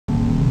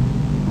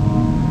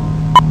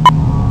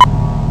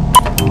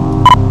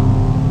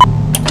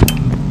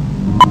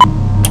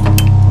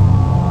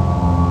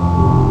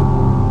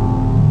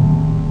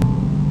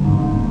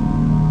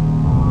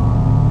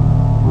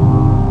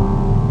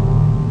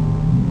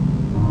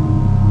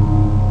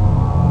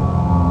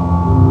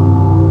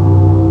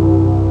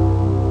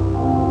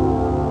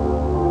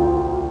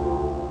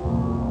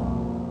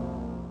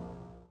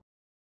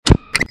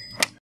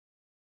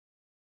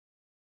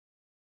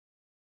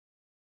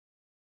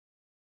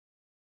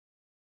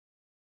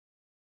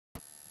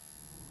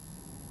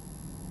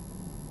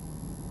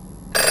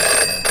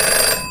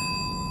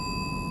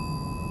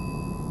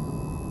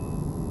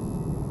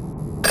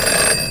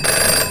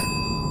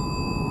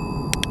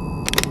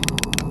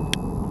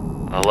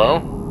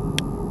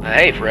Hello?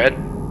 Hey, Fred.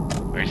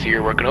 I see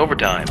you're working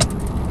overtime.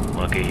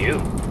 Lucky you.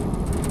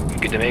 You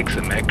get to make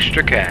some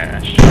extra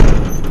cash.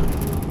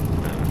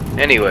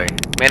 Anyway,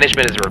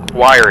 management is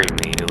requiring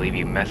me to leave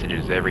you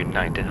messages every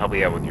night to help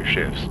you out with your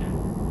shifts.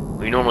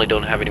 We normally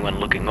don't have anyone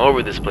looking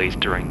over this place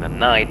during the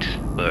night,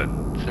 but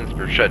since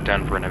we're shut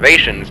down for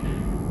renovations,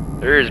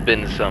 there has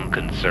been some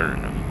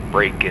concern of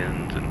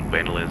break-ins and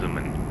vandalism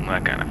and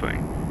that kind of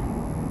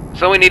thing.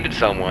 So we needed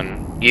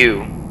someone,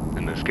 you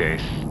in this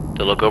case,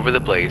 to look over the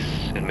place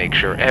and make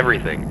sure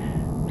everything,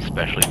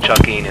 especially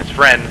Chucky and his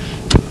friends,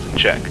 is in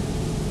check.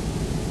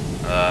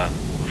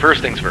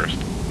 First things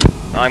first.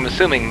 I'm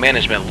assuming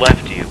management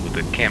left you with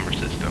the camera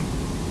system.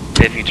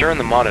 If you turn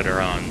the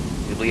monitor on,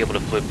 you'll be able to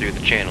flip through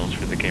the channels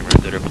for the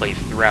cameras that are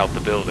placed throughout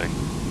the building.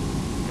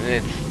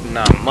 It's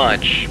not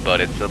much,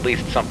 but it's at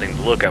least something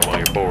to look at while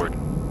you're bored.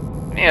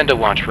 And to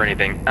watch for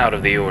anything out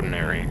of the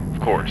ordinary, of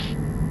course.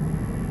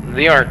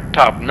 They aren't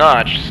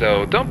top-notch,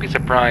 so don't be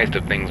surprised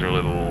if things are a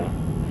little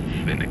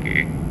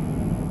finicky.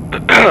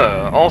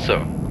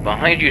 Also,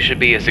 behind you should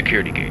be a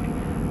security gate.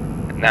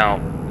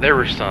 Now, there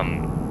were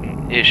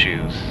some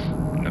issues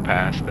in the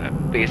past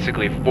that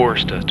basically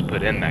forced us to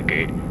put in that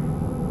gate.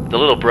 It's a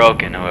little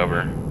broken,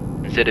 however.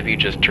 Instead of you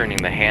just turning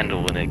the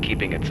handle and it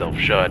keeping itself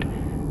shut,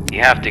 you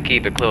have to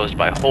keep it closed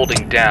by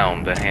holding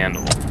down the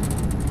handle.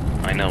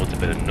 I know it's a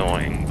bit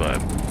annoying,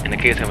 but in the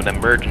case of an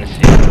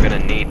emergency, you're gonna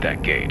need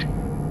that gate.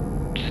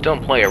 Just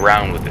don't play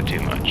around with it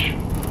too much.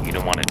 You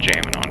don't want it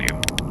jamming on you.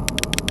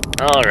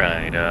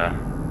 Alright, I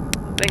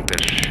think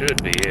this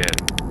should be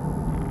it.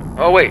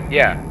 Oh wait,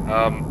 yeah,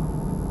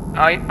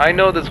 I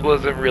know this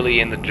wasn't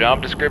really in the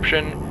job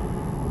description,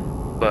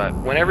 but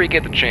whenever you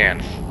get the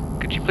chance,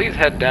 could you please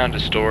head down to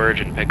storage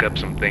and pick up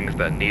some things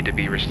that need to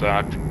be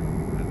restocked?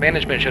 The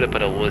management should have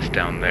put a list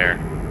down there.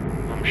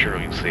 I'm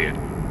sure you'll see it.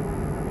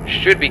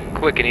 Should be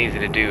quick and easy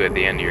to do at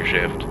the end of your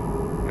shift.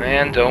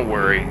 And don't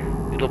worry,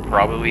 it'll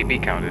probably be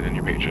counted in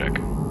your paycheck.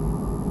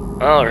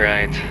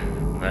 Alright,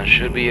 that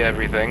should be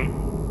everything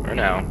for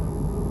now.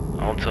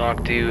 I'll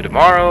talk to you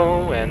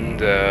tomorrow,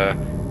 and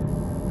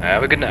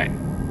have a good night.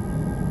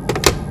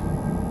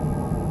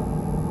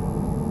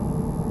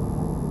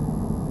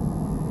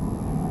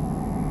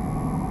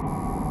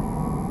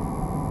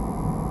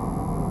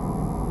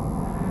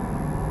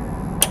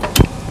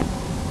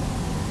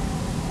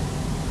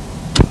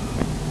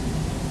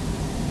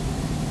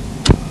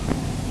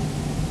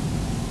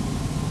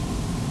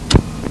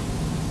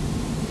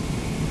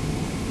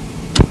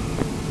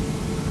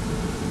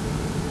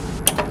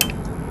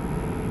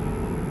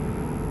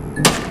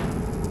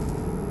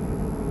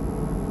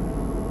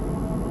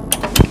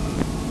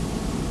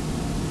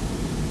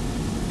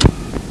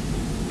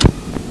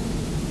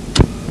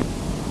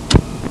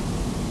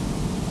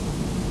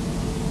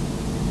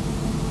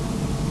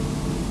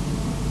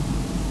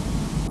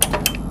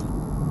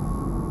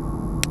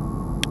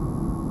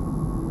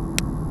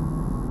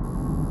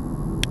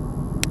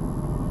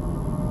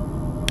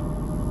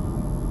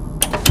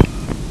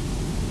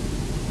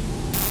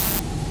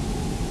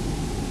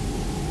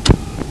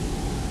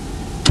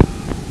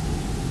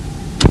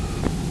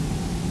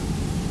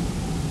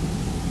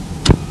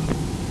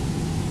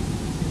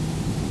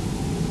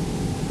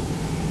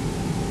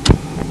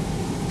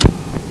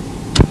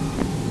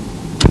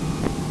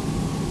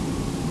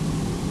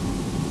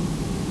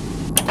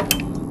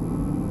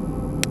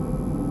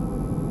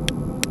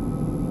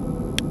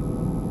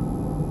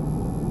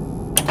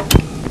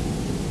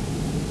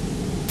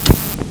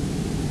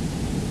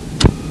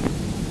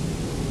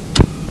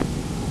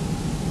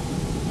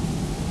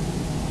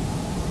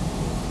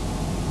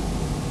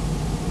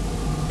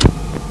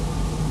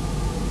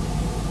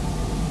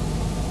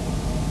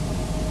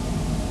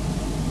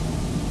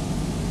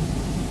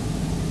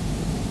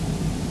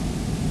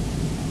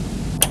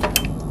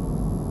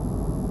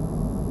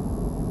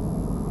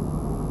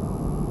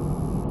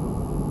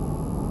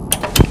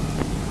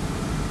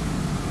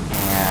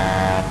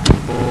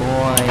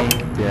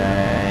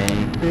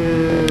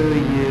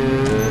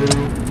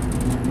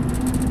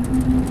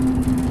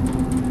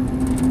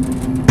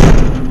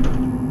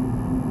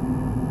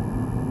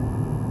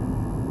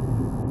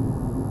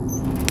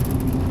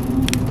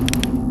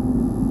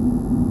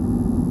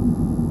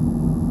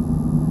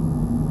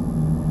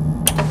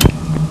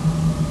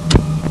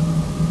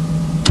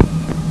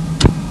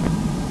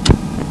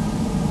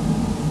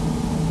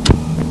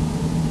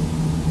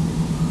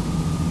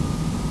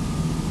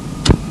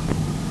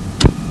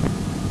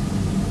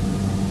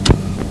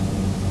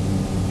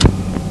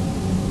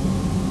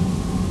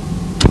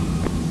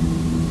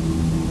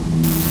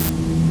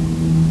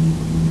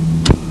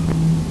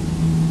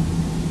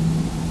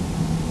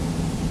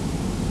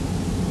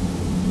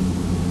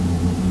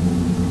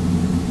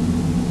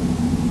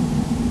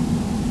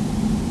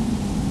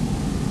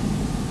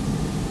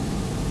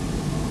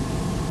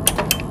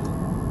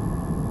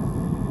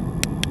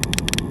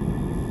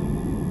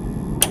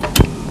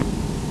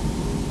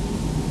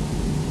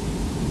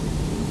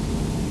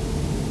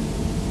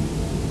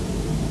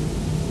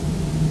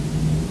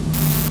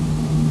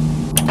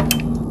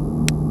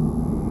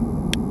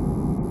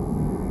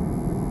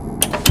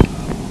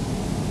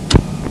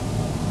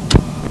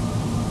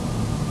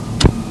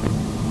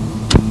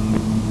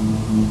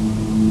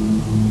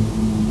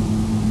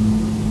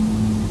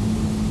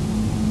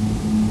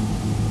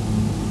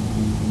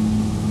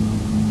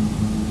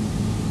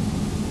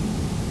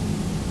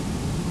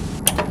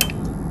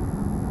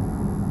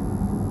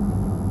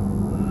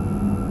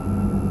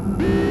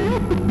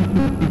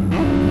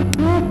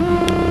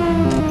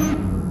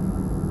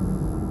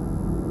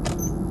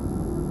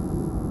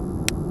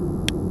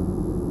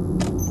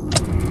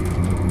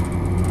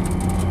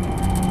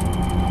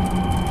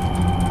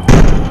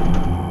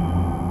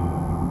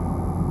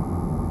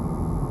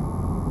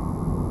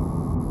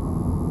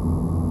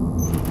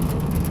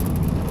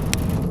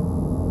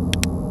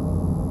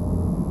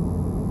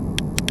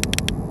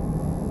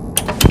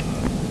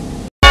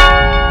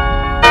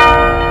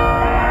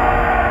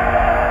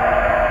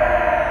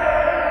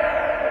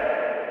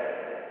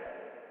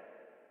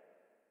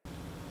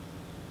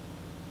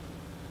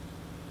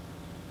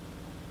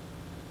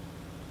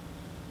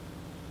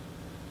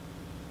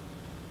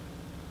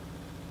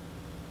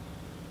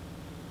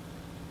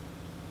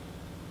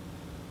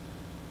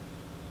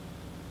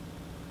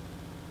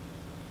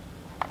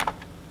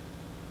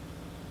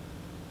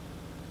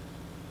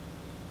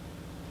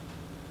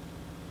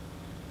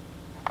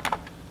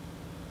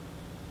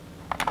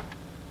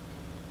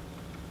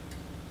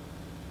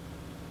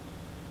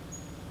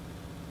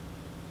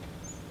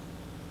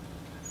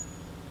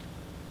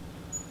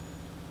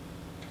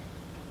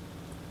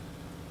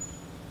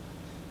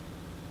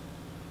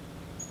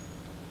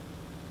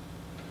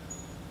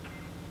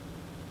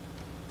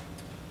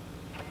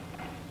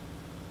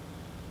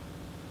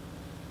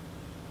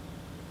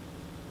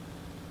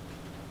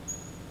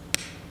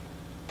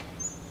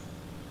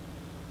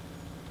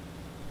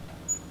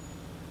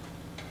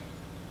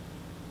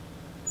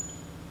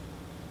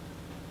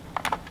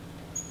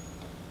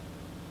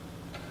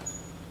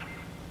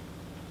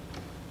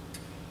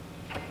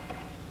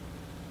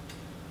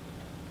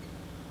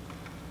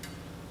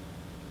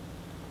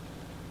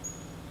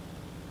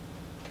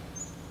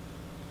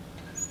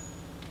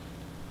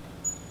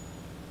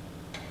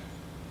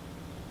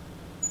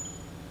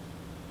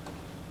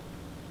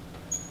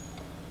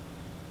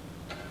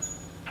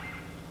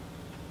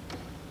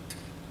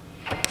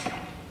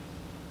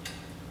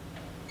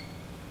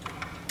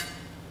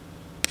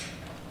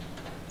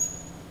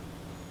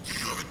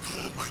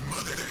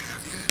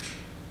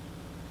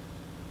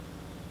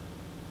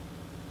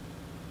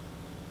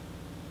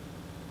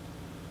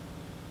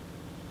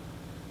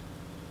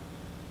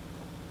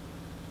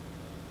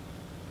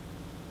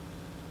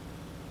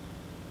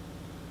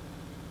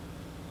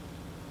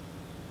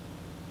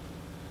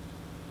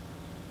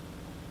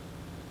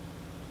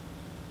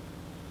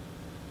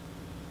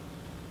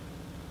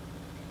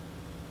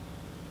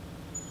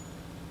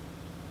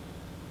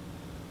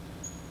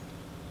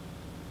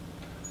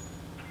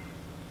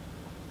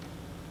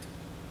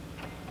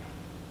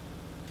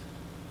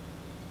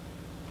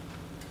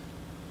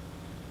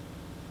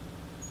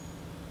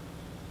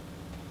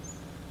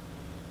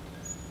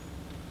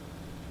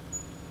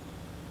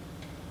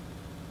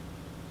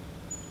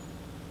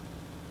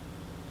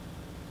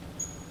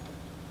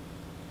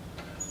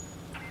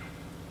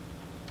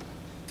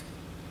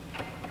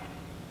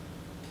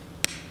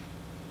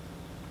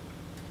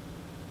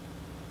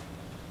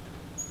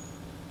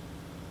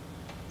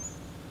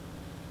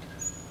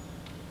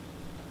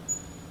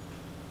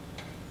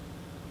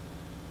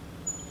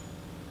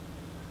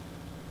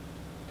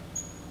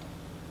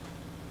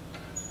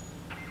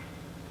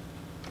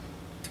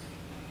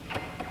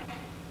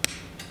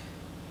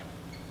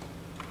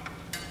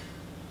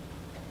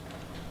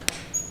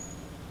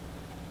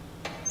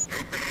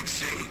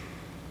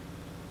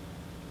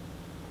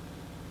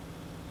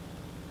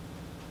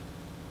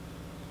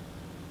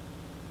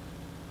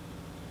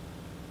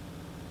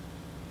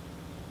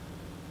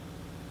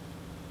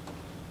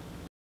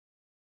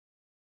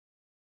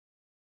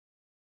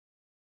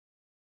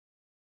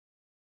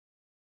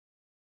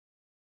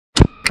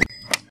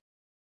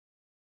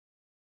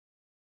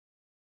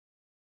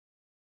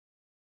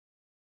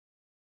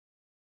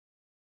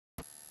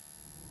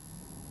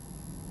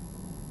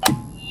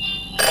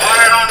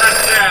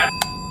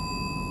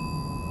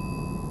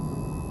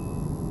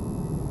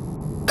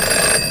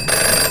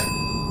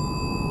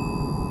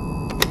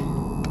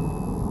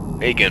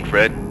 Hey again,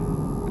 Fred.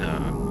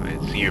 I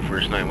see your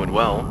first night went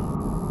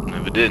well.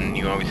 If it didn't,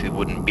 you obviously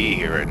wouldn't be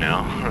here right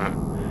now.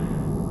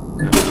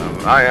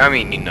 I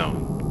mean, you know,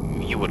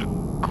 you would have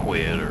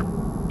quit or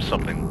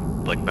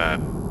something like that.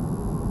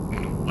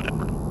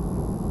 Whatever.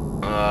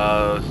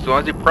 So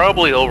as you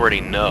probably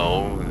already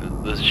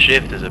know, this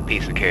shift is a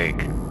piece of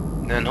cake.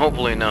 And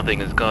hopefully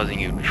nothing is causing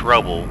you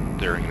trouble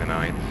during the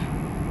nights.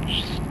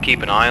 Just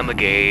keep an eye on the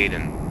gate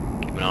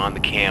and keep an eye on the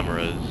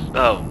cameras.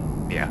 Oh,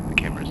 yeah, the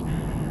cameras.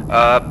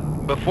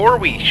 Before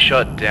we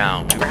shut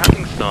down, we were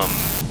having some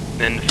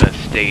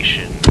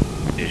infestation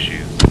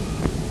issues.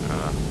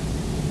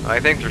 I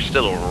think there's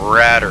still a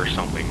rat or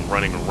something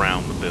running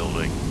around the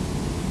building.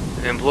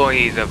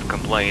 Employees have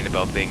complained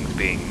about things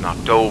being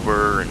knocked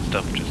over and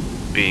stuff just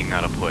being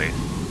out of place.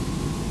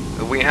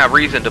 We have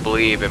reason to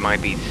believe it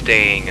might be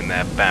staying in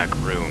that back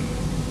room,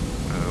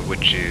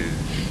 which is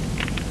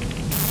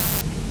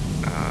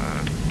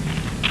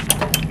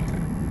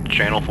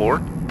Channel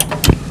 4?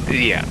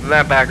 Yeah,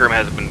 that back room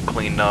hasn't been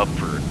cleaned up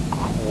for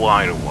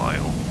quite a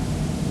while.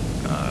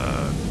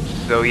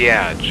 So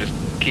yeah, just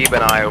keep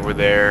an eye over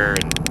there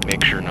and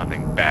make sure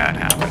nothing bad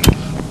happens.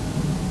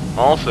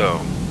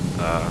 Also,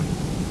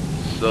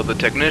 so the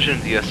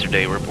technicians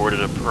yesterday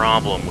reported a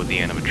problem with the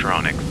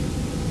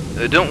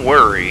animatronics. Don't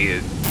worry,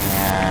 it's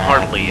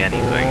hardly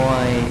anything.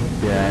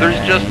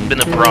 There's just been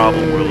a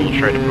problem where they'll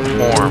try to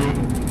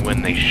perform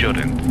when they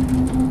shouldn't.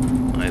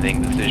 I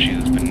think this issue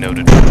has been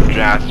noted from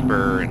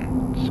Jasper and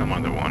some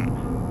other one.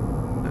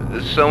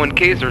 So in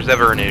case there's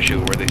ever an issue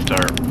where they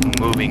start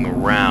moving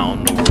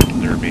around or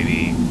they're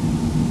maybe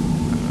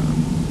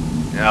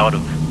out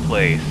of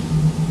place,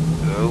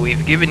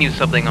 we've given you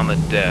something on the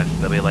desk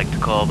that we like to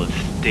call the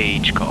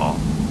stage call.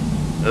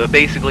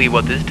 Basically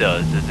what this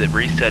does is it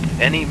resets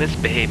any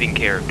misbehaving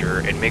character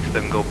and makes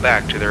them go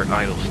back to their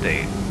idle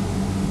state.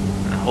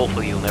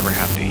 Hopefully you'll never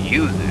have to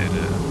use it,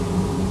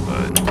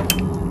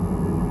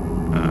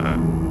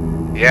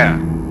 yeah.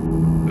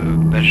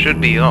 That should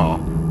be all.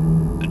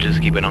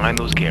 Just keep an eye on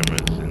those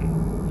cameras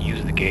and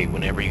use the gate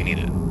whenever you need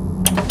it.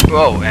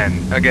 Oh,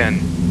 and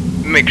again,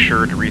 make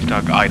sure to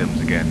restock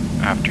items again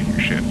after your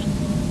shift.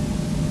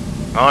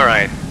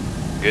 Alright,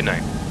 good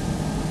night.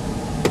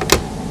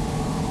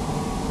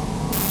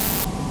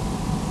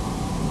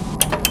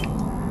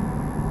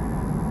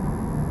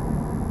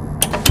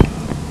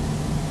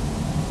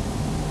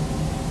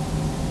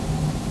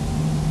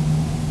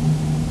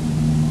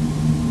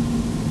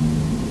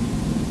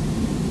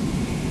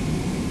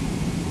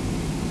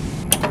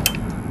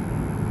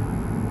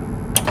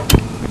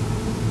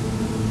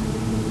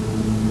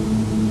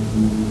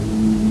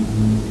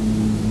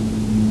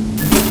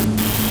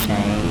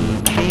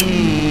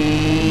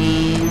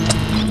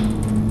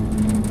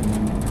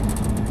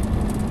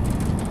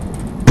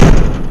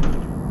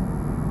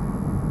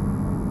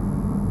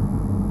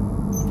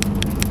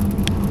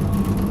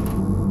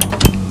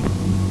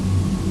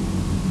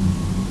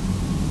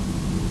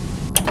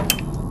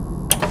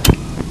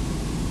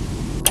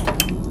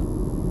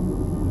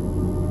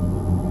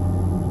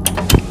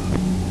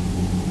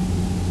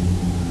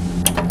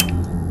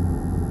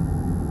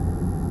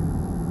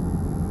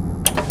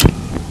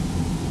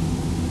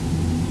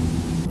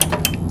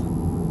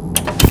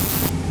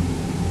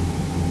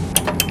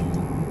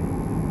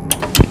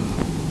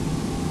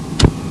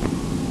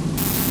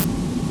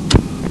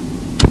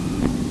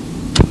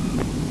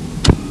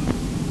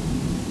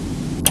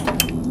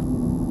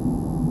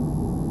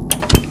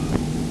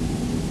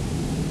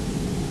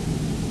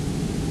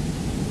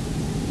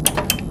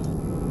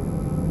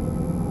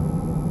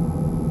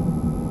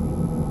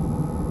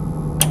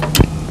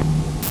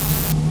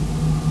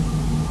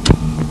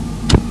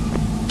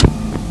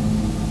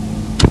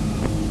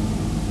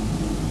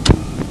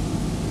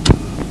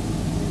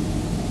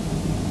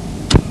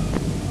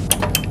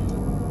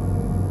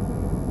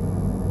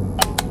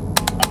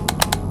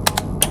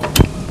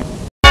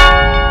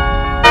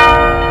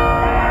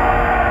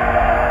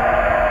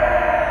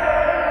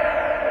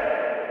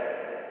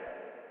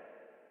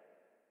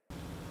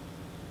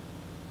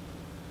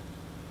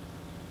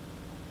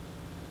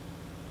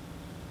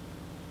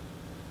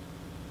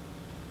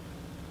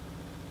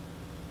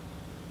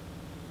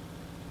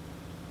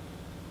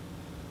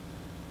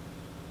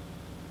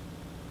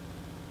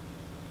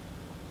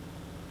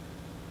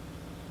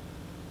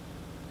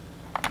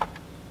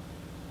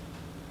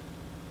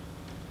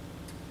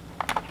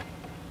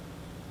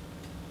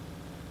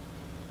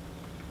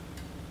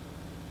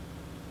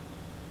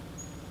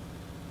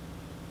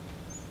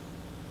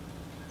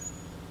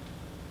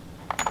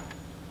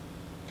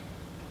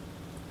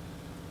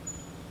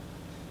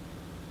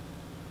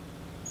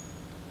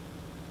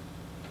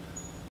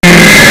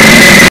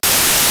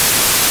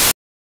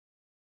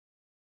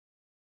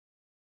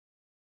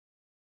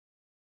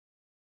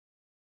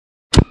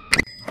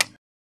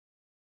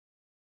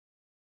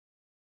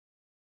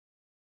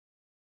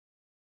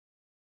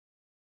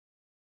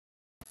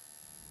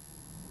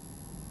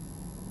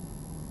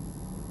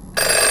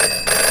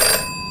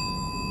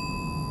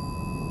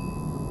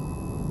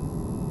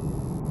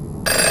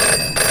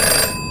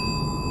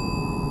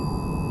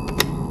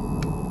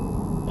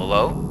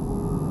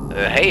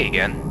 Hey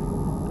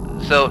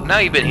again. So, now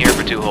you've been here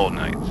for 2 whole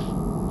nights.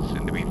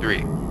 Soon to be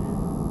 3.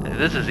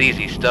 This is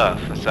easy stuff,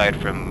 aside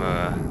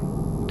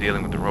from,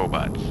 dealing with the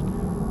robots.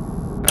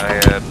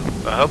 I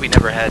hope you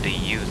never had to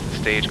use the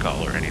stage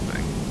call or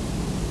anything.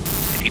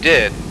 If you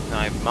did,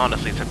 I'm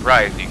honestly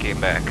surprised you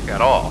came back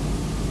at all.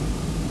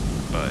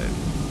 But...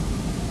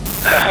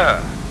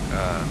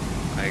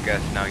 I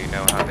guess now you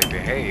know how they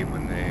behave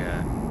when they,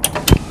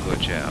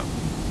 glitch out.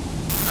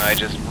 I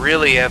just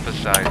really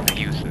emphasize the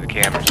use of the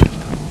camera system.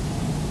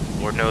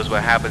 Lord knows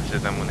what happens to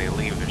them when they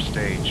leave their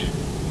stage.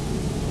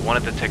 One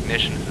of the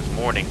technicians this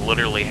morning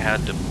literally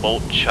had to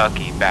bolt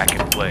Chucky back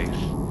in place.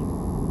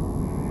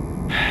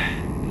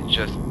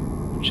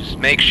 Just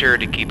make sure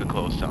to keep a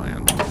close eye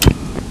on them.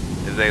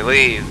 If they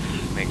leave,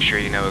 make sure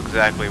you know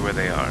exactly where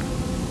they are.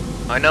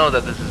 I know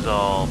that this is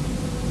all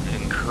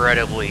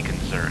incredibly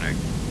concerning.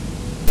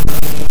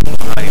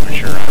 I'm not even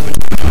sure I would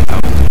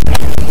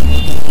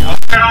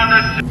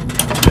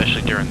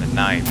especially during the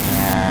night.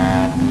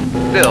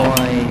 Still,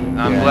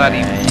 I'm glad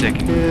you've been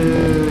sticking.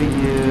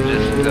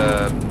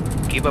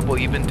 Just, keep up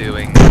what you've been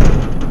doing,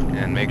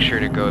 and make sure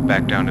to go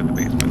back down to the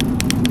basement.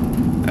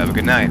 Have a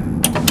good night.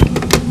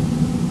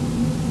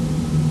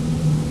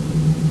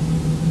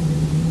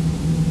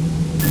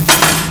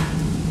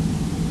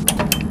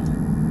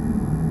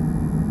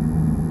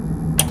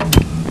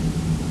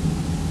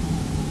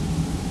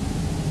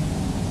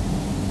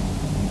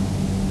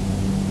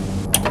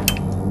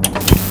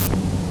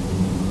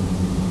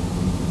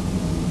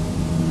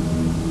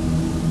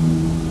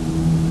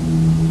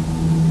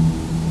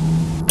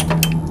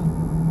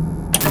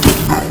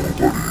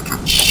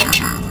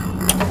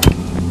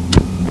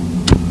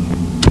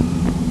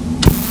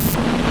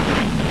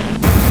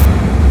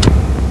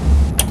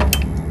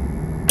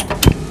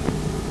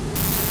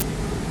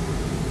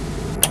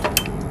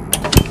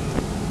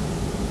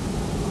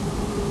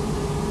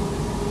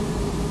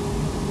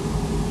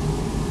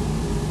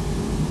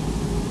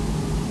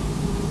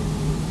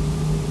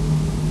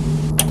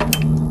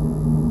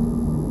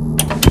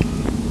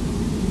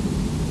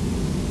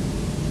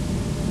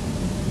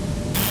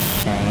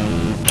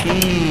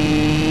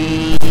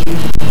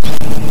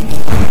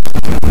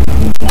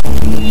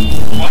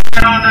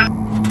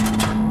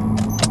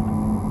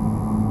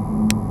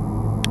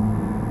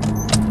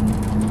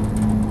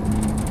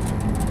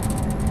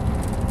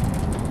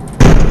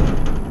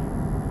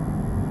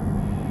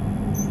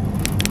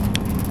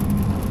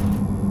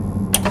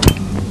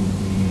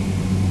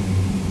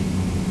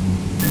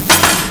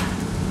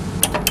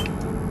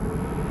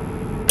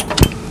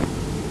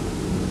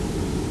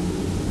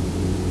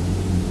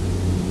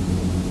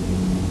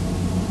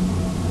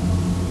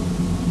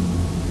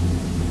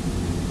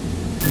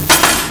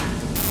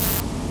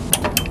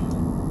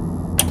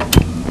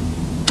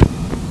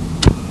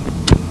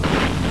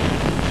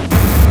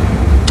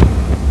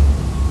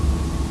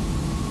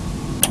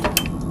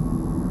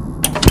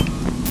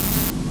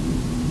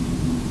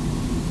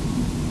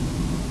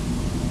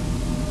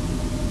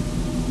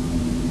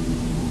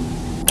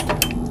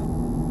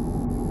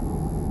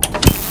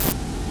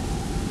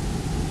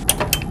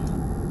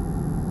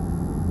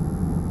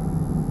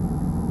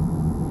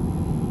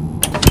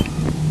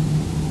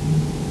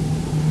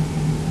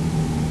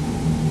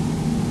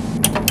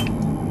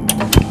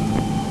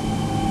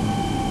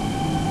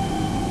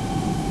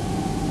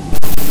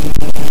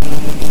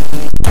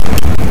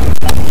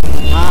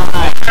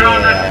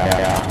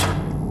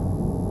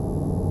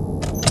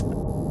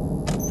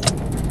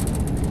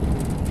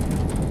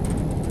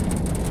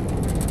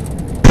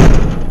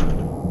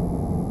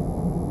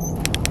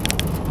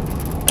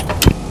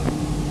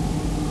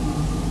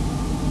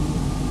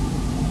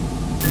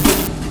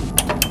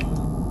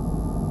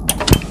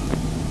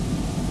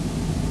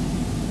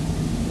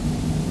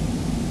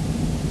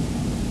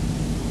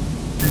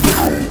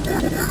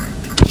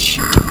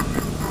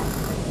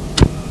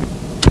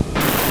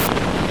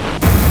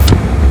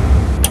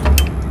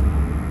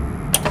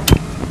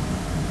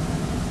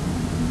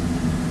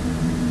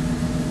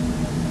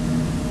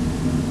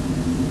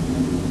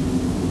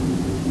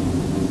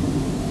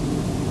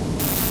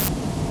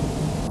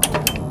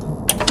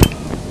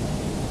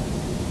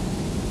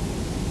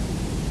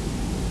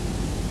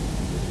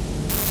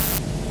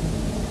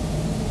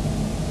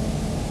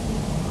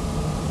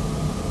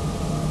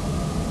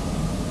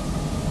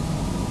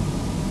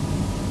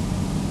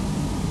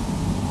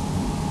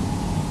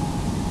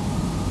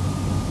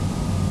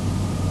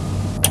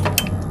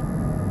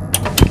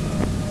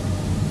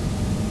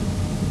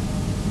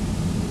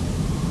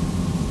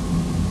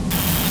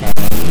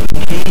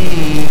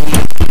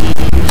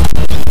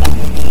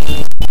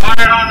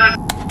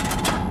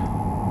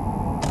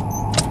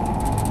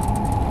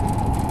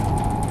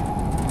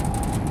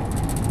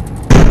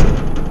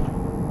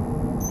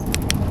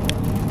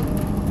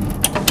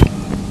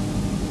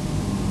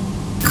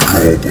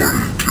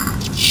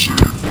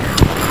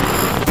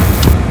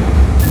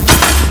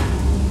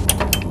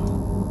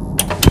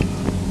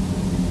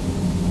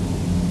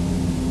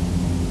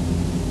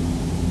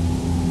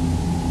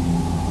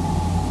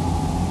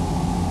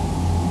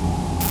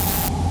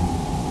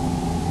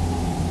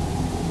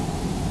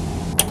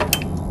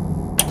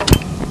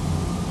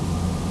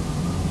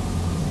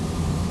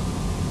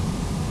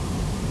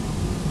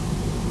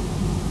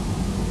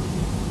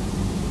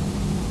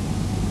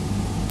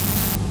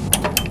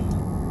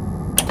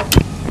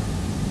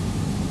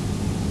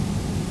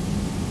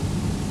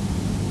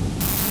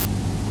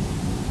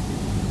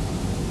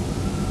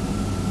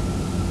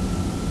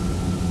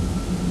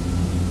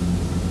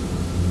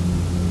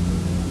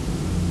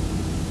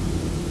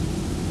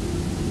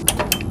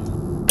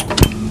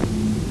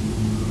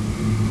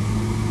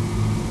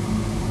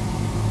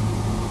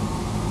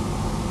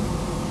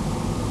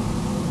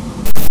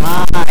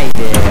 Hi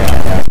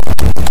there.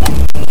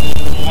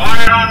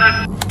 Quiet on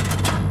this.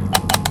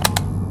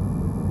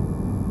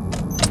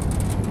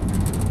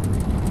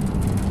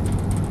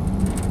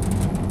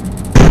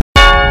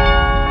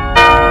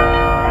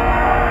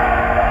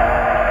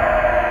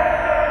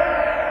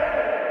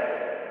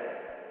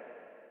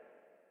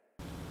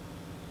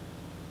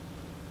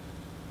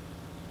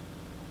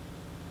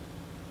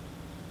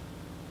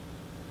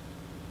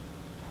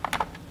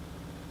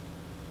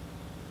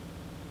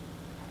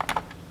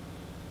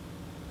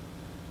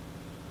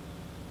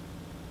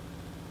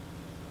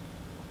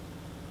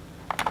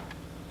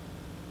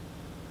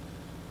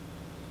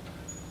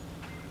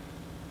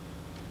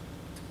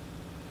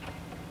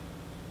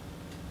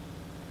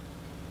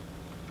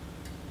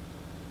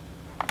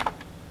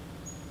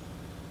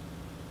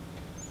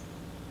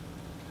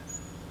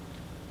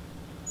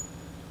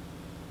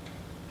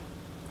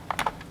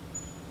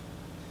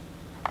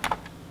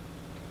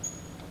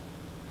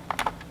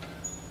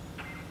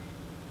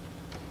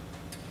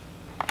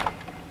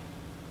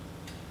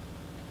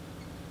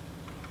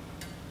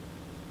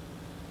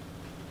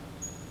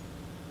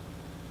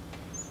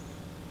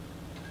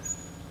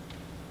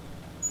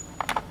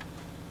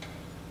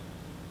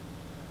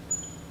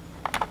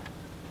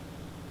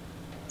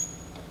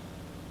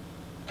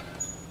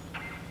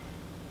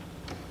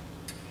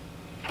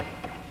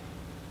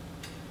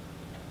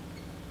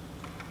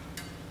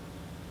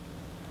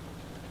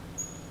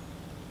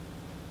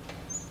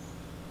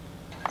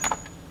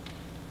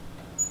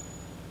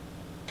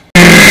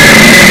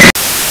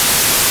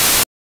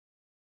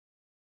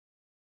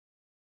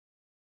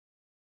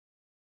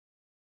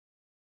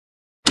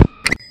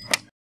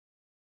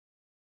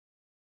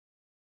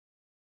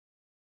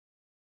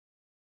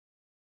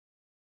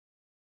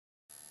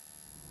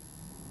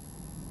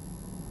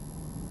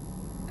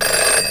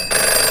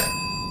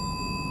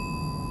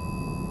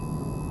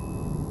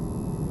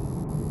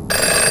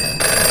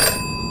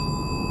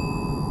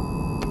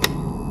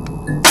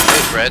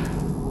 Fred,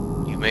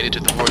 you made it to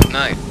the 4th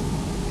night.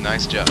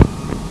 Nice job.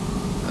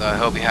 I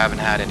hope you haven't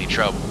had any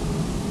trouble.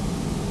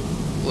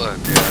 Look,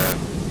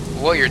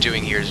 what you're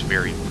doing here is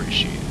very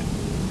appreciated,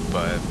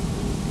 but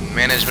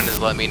management has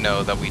let me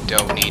know that we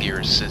don't need your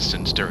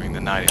assistance during the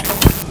night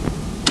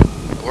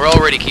anymore. We're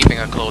already keeping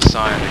a close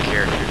eye on the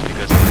characters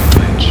because of the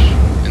glitch,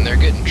 and they're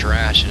getting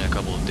trash in a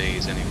couple of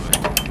days anyway,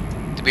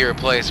 to be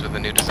replaced with the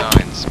new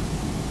designs.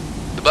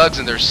 The bugs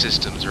in their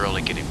systems are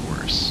only getting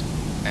worse,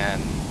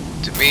 and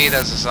to me,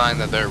 that's a sign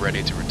that they're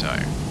ready to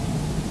retire.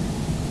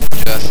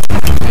 Just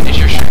finish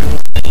your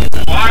shift.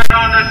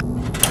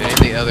 If any of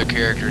the other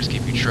characters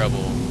give you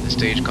trouble, the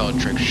stage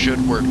called Trick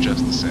should work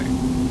just the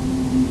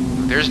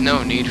same. There's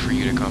no need for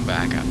you to come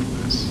back after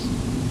this.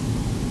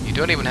 You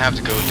don't even have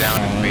to go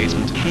down in the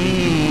basement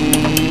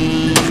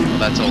tonight. Well,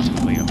 that's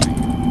ultimately up to you.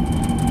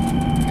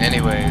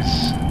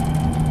 Anyways,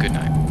 good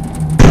night.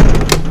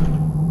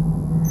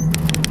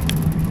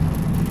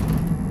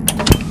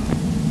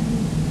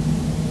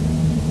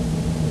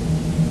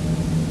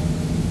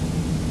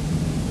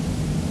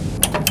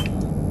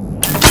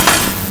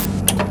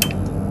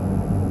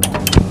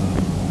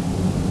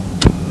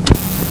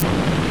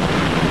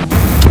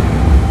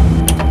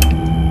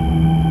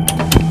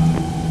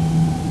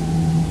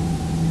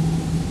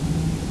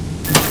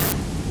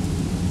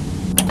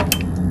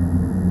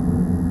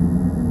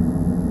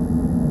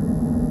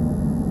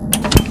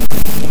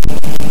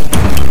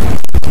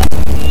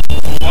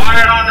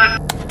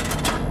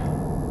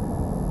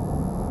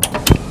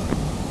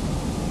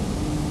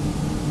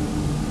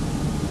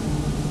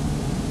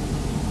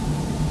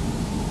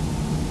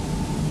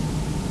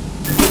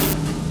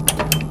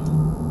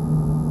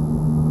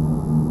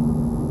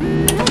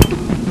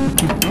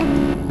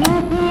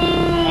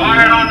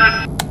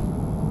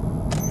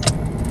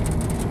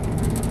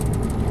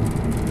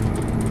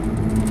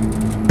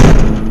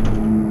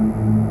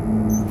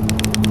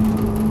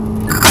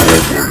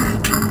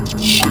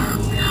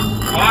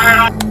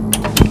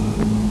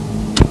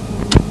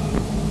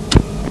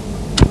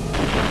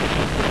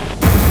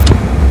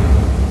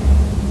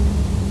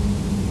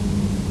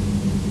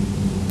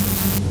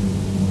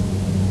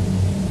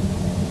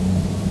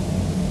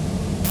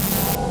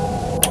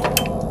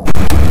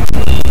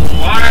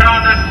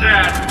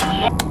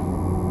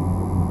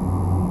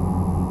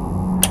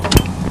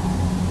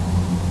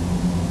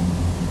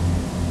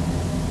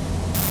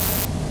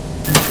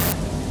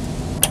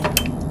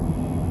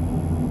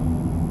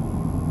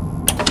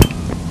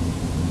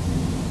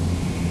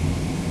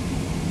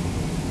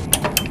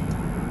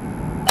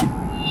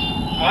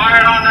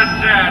 Quiet on the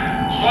set!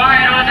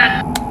 Quiet on the...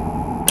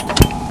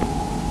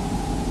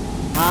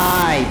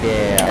 Hi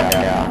there.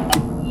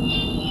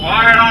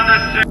 Quiet on the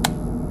set!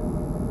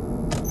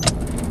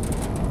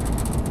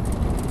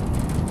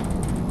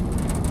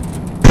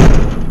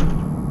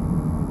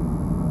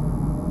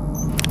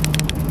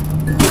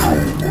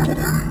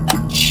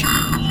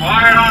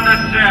 Quiet on the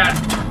set!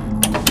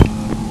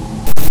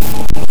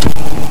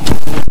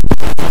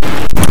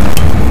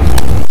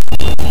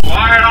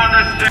 Quiet on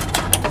the set!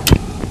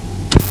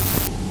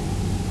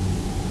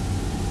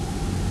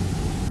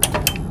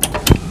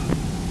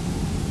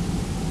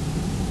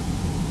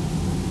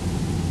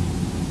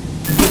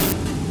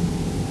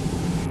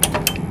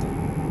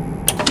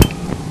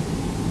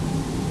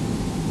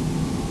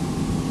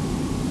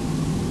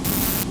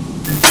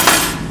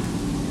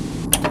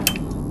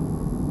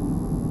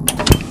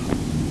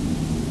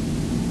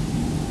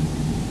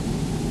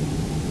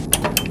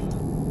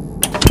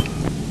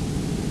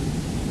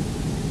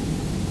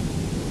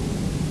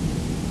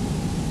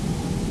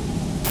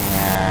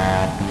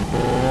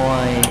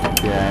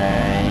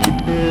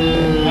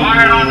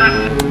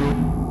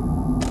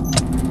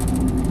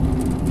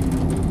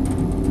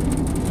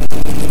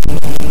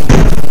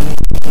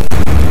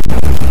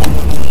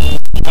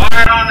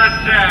 Quiet on the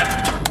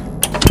set.